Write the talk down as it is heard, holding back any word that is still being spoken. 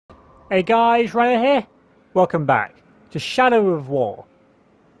Hey guys, Ryan here. Welcome back to Shadow of War.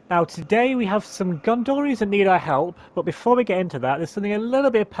 Now today we have some Gondorians that need our help, but before we get into that, there's something a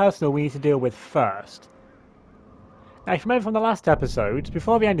little bit personal we need to deal with first. Now if you remember from the last episode,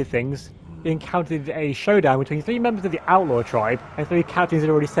 before we ended things, we encountered a showdown between 3 members of the Outlaw tribe and 3 captains that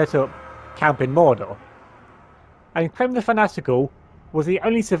had already set up camp in Mordor. And Krem the Fanatical was the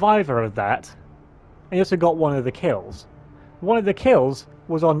only survivor of that, and he also got one of the kills. One of the kills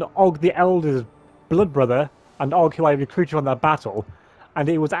was on Og the Elder's blood brother and Og who I recruited on that battle, and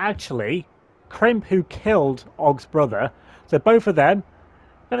it was actually Krimp who killed Og's brother. So both of them,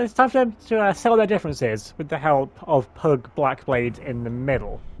 and it's time for them to settle their differences with the help of Pug Blackblade in the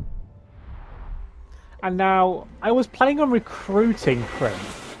middle. And now, I was planning on recruiting Krimp,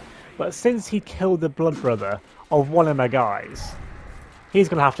 but since he killed the blood brother of one of my guys, he's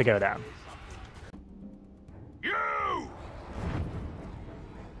going to have to go down.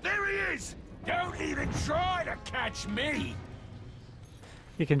 Don't even try to catch me!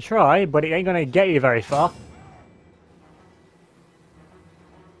 You can try, but it ain't gonna get you very far.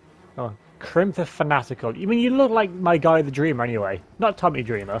 Oh, Krimp the Fanatical. You mean you look like my guy the Dreamer anyway. Not Tommy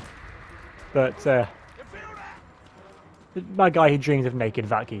Dreamer, but my guy who dreams of naked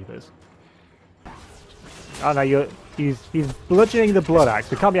vat keepers. Oh no, he's bludgeoning the blood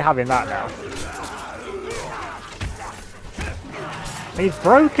axe. We can't be having that now. He's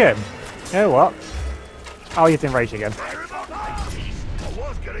broken! You know what? Oh, he's in rage again. I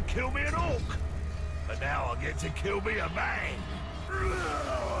was gonna kill me an orc, but now I'll get to kill me a man.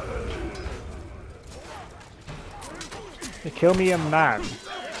 To kill me a man.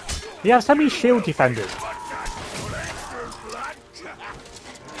 You have so many shield defenders.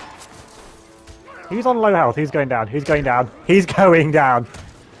 He's on low health. He's going down. He's going down. He's going down.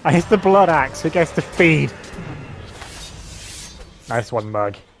 And it's the blood axe who gets to feed. Nice one,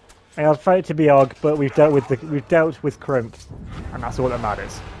 Mug. I was afraid to be Og, but we've dealt with Krimp, and that's all that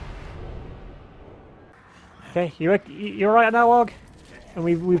matters. Okay, you're right now, Og, and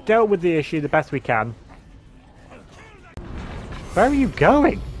we've dealt with the issue the best we can. Where are you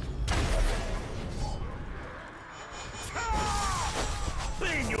going?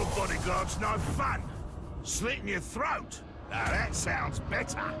 Being your bodyguard's no fun. Slitting your throat. Now that sounds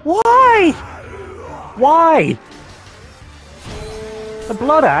better. Why? Why? The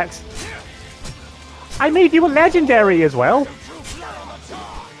blood axe? I made you a legendary as well.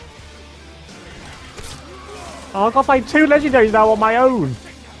 Oh, I've got like 2 legendaries now on my own.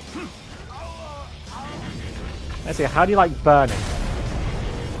 Let's see, how do you like burning?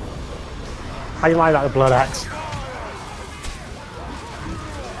 How do you like that, the blood axe?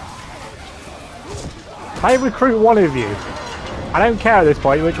 If I recruit one of you, I don't care at this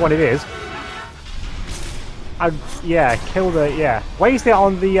point which one it is. Yeah, kill the, yeah. Waste it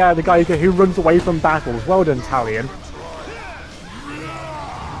on the guy who runs away from battles. Well done, Talion.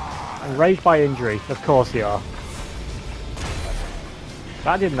 Enraged by injury. Of course you are.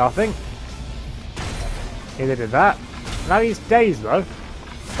 That did nothing. Neither did that. Now he's dazed though.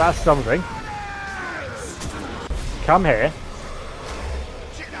 That's something. Come here.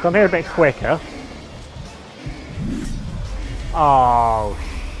 Come here a bit quicker. Oh,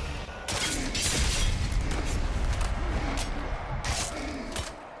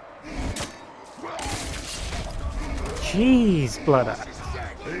 jeez, blood axe.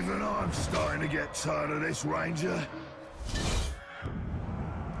 Even I'm starting to get tired of this, Ranger.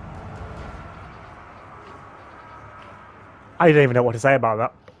 I don't even know what to say about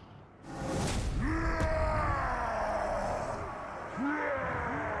that.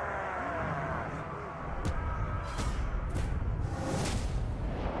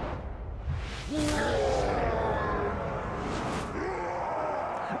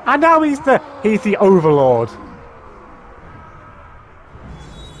 And now he's the overlord.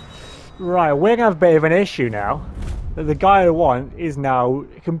 Right, we're gonna have a bit of an issue now. The guy I want is now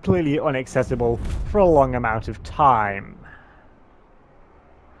completely inaccessible for a long amount of time.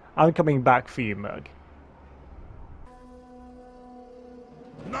 I'm coming back for you, Mug.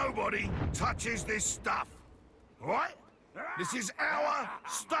 Nobody touches this stuff. Alright? This is our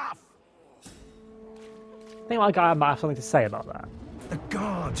stuff. I think my guy might have something to say about that. The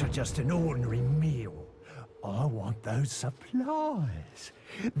guards are just an ordinary meal. I want those supplies.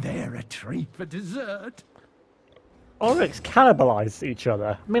 They're a treat for dessert. Uruks cannibalize each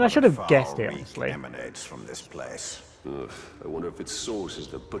other. I mean, I should have guessed it, honestly. Emanates from this place. Ugh, I wonder if its source is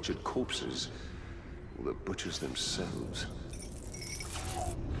the butchered corpses, or the butchers themselves.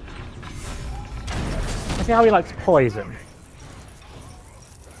 I see how he likes poison.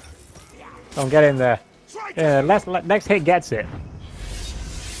 Come on, get in there. Yeah, next hit gets it.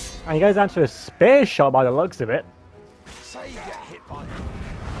 And he goes down to a spear shot by the looks of it. Say you get hit by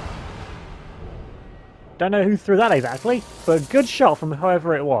Don't know who threw that exactly, but a good shot from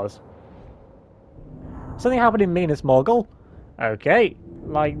whoever it was. Something happened in Minas Morgul. Okay,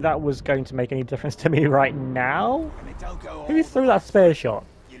 like that was going to make any difference to me right now? Who threw that spear shot?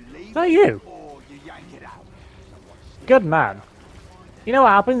 Is that you? Good man. You know what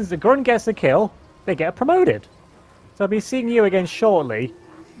happens? The grunt gets the kill, they get promoted. So I'll be seeing you again shortly,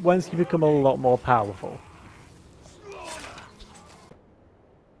 once you become a lot more powerful.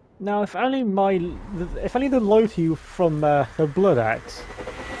 Now, if only the loyalty from the Blood Axe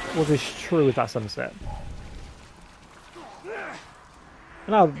was as true as that sunset.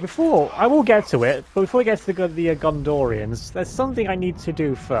 Now, I will get to it, but before we get to the Gondorians, there's something I need to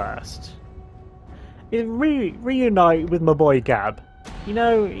do first. Reunite with my boy Gab. You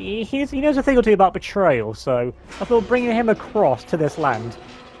know, he knows a thing or two about betrayal, so I thought bringing him across to this land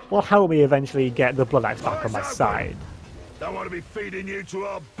will help me eventually get the Blood Axe back on my side. Don't want to be feeding you to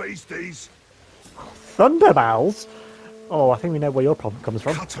our beasties. Thunderbowls? Oh, I think we know where your problem comes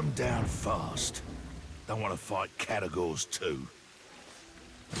from. Cut them down fast. Don't want to fight categories too.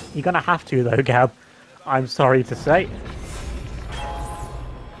 You're gonna have to though, Gab. I'm sorry to say.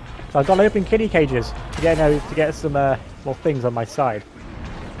 So I've got to open kitty cages to get some more things on my side.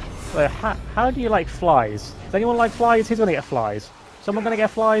 So how do you like flies? Does anyone like flies? Who's gonna get flies? Someone gonna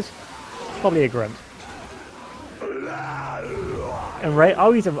get flies? Probably a grunt.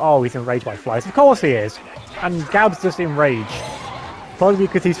 Oh, he's enraged by flies. Of course he is. And Gab's just enraged. Probably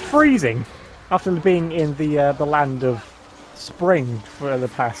because he's freezing after being in the land of spring for the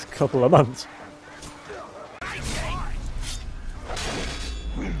past couple of months.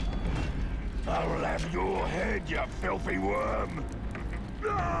 I will have your head, you filthy worm.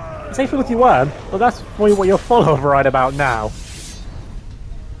 You say filthy worm? Well, that's probably what you're full of right about now.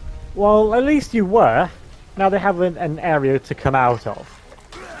 Well, at least you were. Now they have an area to come out of.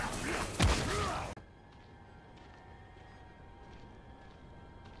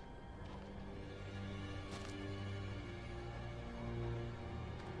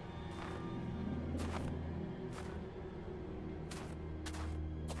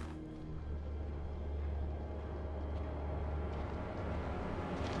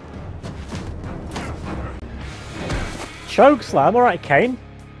 Choke slam, alright, Kane.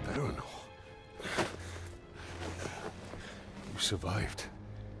 I don't know. You survived.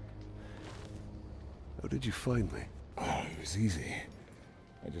 How did you find me? Oh, it was easy.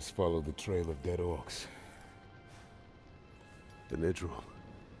 I just followed the trail of dead orcs. The Nidral.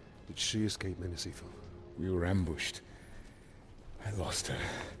 Did she escape Minas-Ithil? We were ambushed. I lost her.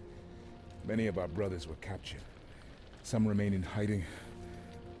 Many of our brothers were captured. Some remain in hiding.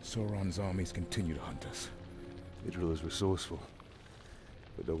 Sauron's armies continue to hunt us. Nidral is resourceful,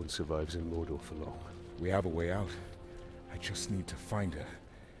 but no one survives in Mordor for long. We have a way out. I just need to find her.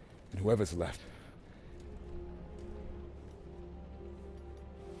 And whoever's left.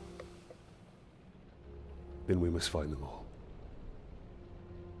 Then we must find them all.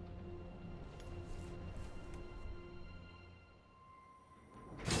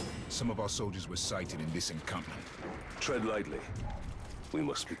 Some of our soldiers were sighted in this encampment. Tread lightly. We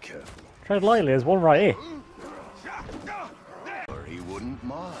must be careful. Tread lightly, there's one right here. Or he wouldn't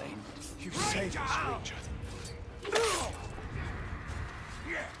mind. You saved us, Ranger.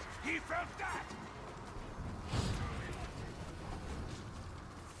 Yeah, he felt that.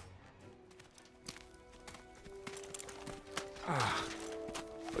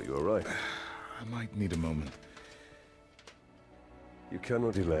 Are you alright? I might need a moment. You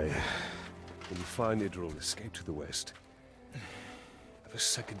cannot delay. When you find Idril, escape to the west. Have a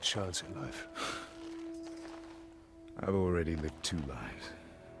second chance in life. I've already lived 2 lives.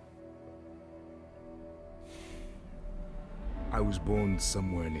 I was born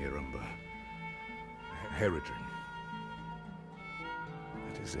somewhere near Umber. Herodrin.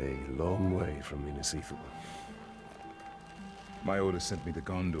 That is a long way from Minas-Ithil. My order sent me to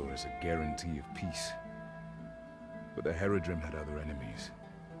Gondor as a guarantee of peace. But the Herodrim had other enemies.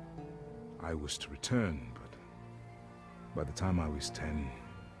 I was to return, but by the time I was 10,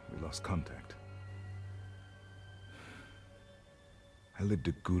 we lost contact. I lived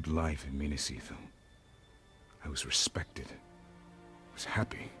a good life in Minas-Ithil. I was respected. I was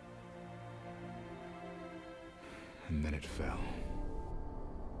happy. And then it fell.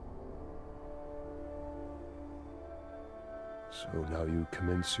 So now you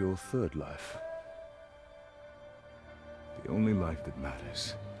commence your third life. The only life that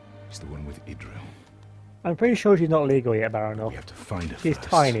matters is the one with Idril. I'm pretty sure she's not legal yet, Baronor. We have to find her She's first.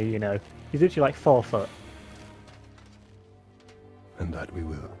 tiny, you know. She's literally like 4 foot. And that we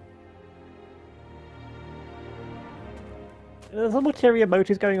will. There's some ulterior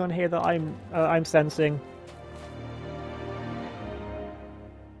motives going on here that I'm sensing.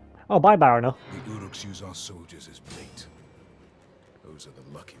 Oh, bye, Baroner. The Uruks use our soldiers as bait. Those are the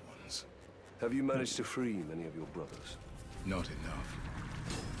lucky ones. Have you managed to free many of your brothers? Not enough.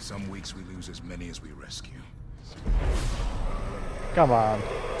 Some weeks we lose as many as we rescue. Come on.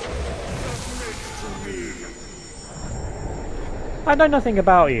 I know nothing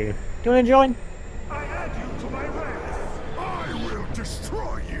about you. Do you want to join? I add you to my ranks. I will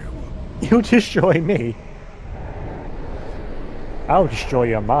destroy you. You'll destroy me. I'll destroy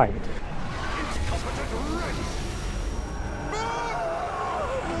your mind.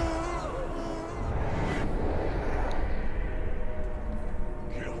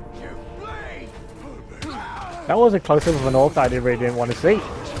 That was a close-up of an orc that I really didn't want to see.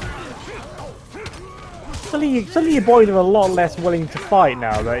 Suddenly your boys are a lot less willing to fight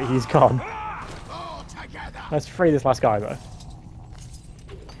now that he's gone. Let's free this last guy though.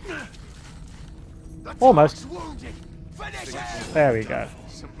 Almost. There we go.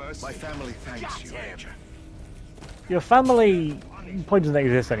 My family thanks you, Ranger. Your family probably doesn't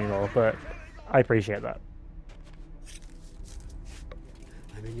exist anymore, but I appreciate that.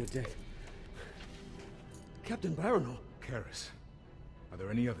 I'm in your debt. Captain Baronor. Karis, are there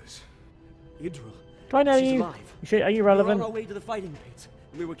any others? Idril. Do I know She's you? alive. Are you We were on relevant? our way to the fighting pit.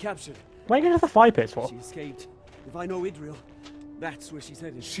 We were captured. Why are you going to the fire pits for? She escaped. If I know Idril, that's where she's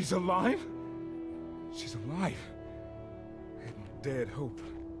headed. She's alive? She's alive. I hadn't dared hope.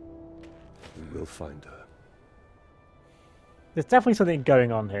 We will find her. There's definitely something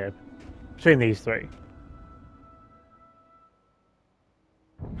going on here between these three.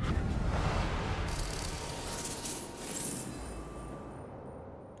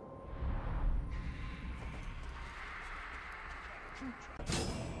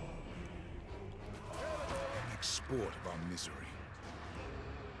 Next sport of our misery.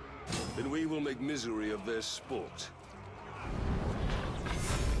 Then we will make misery of their sport.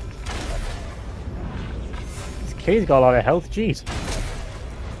 This kid's got a lot of health, jeez.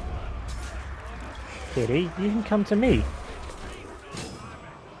 Kitty, you can come to me.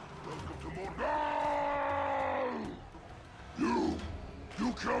 You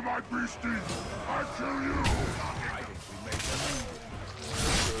kill my beasties, I kill you.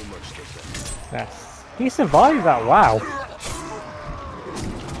 So much the better. Yes. He survived that, wow.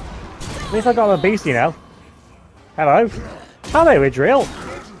 At least I got a beastie now. Hello. Hello, Idril.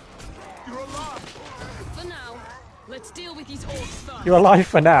 For now, let's deal with these orcs first. You're alive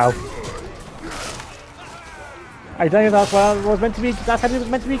for now. I don't know if that's where it was meant to be. That's how it was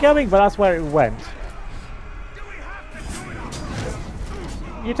meant to be going, but that's where it went.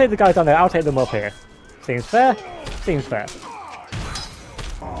 You take the guys down there, I'll take them up here. Seems fair? Seems fair.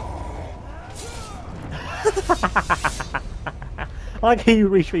 I like how you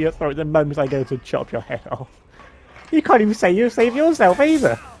reach for your throat the moment I go to chop your head off. You can't even say you save yourself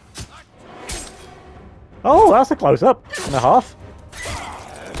either. Oh, that's a close-up and a half.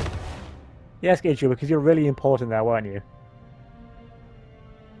 Yes, Gidju, because you're really important there, weren't you?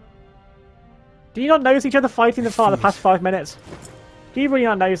 Do you not notice each other fighting the past 5 minutes? Do you really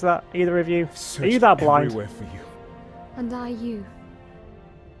not notice that, either of you? Are you that blind? Everywhere for you. And I you.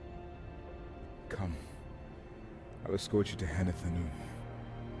 Come. I'll escort you to Hanathanun.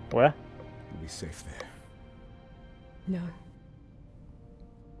 Where? You'll be safe there. No.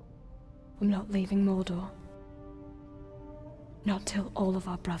 I'm not leaving Mordor. Not till all of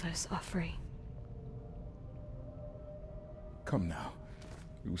our brothers are free. Come now.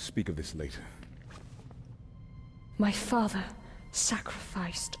 We will speak of this later. My father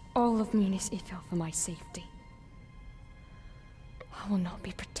sacrificed all of Minas Ithil for my safety. I will not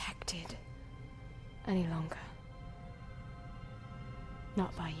be protected any longer.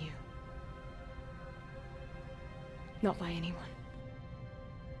 Not by you. Not by anyone.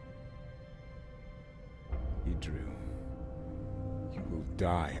 Idril, you will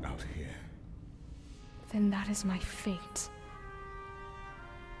die out here. Then that is my fate.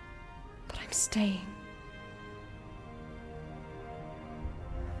 But I'm staying.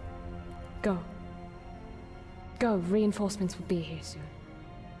 Go. Go, reinforcements will be here soon.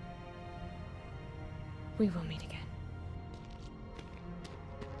 We will meet again.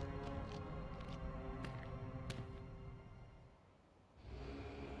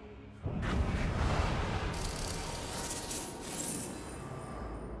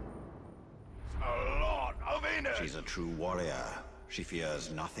 She's a true warrior. She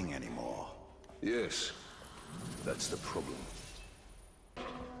fears nothing anymore. Yes, that's the problem.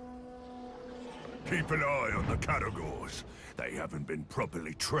 Keep an eye on the Caragors. They haven't been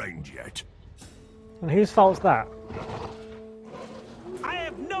properly trained yet. And whose fault's that?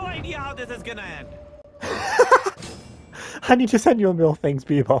 have no idea how this is gonna end. I need to send you more things,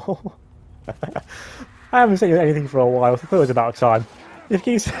 people. I haven't sent you anything for a while, so I thought it was about time. You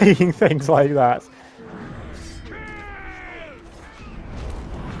keep saying things like that.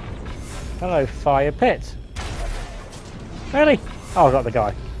 Hello, fire pit. Really? Oh, I got the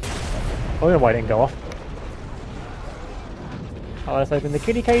guy. I don't know why it didn't go off. Oh, let's open the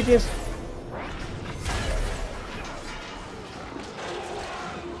kitty cages.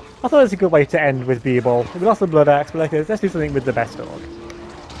 I thought it was a good way to end with B-Ball. We lost the Blood Axe, but like, let's do something with the best dog.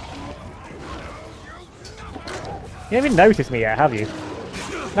 You haven't even noticed me yet, have you?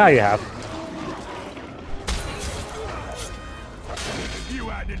 Now you have. If you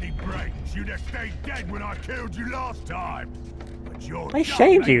had any brains, you'd have stayed dead when I killed you last time. But you're I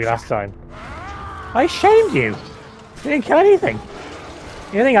shamed you last time. I shamed you. You didn't kill anything.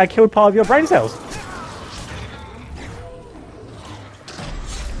 You think I killed part of your brain cells?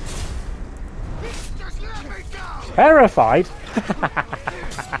 Just let me go! Terrified?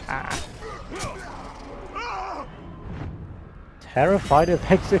 Terrified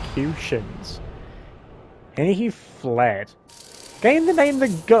of executions. And he fled. Gained the name the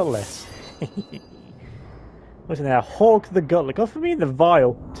Gutless. What's in there? Hawk the Gutless. Go from being the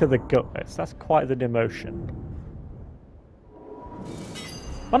Vile to the Gutless. That's quite the demotion.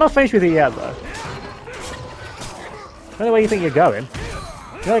 I'm not finished with it yet, though. I don't know where you think you're going.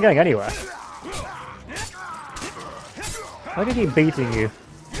 You're not going anywhere. I can keep beating you.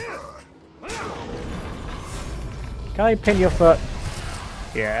 Can I pin your foot?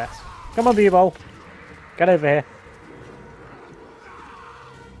 Yes. Come on, B-Ball. Get over here.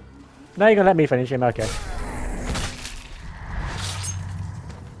 Now you're gonna let me finish him, okay.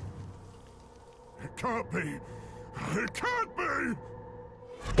 It can't be. It can't be!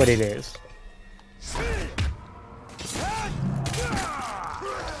 But it is.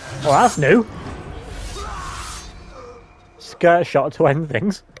 Well, that's new. Skirt shot to end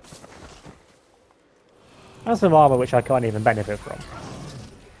things. That's some armor which I can't even benefit from.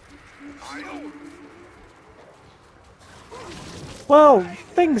 Well,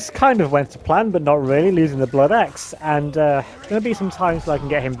 things kind of went to plan, but not really, losing the Blood Axe, and there's going to be some time so I can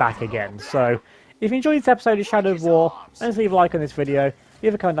get him back again. So, if you enjoyed this episode of Shadow of War, please leave a like on this video,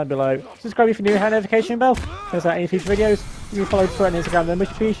 leave a comment down below, subscribe if you're new, hit the notification bell, tell any future videos, you can follow Twitter and Instagram, they're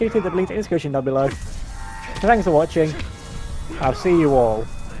much appreciated, the link in the description down below. So thanks for watching, I'll see you all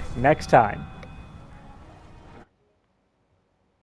next time.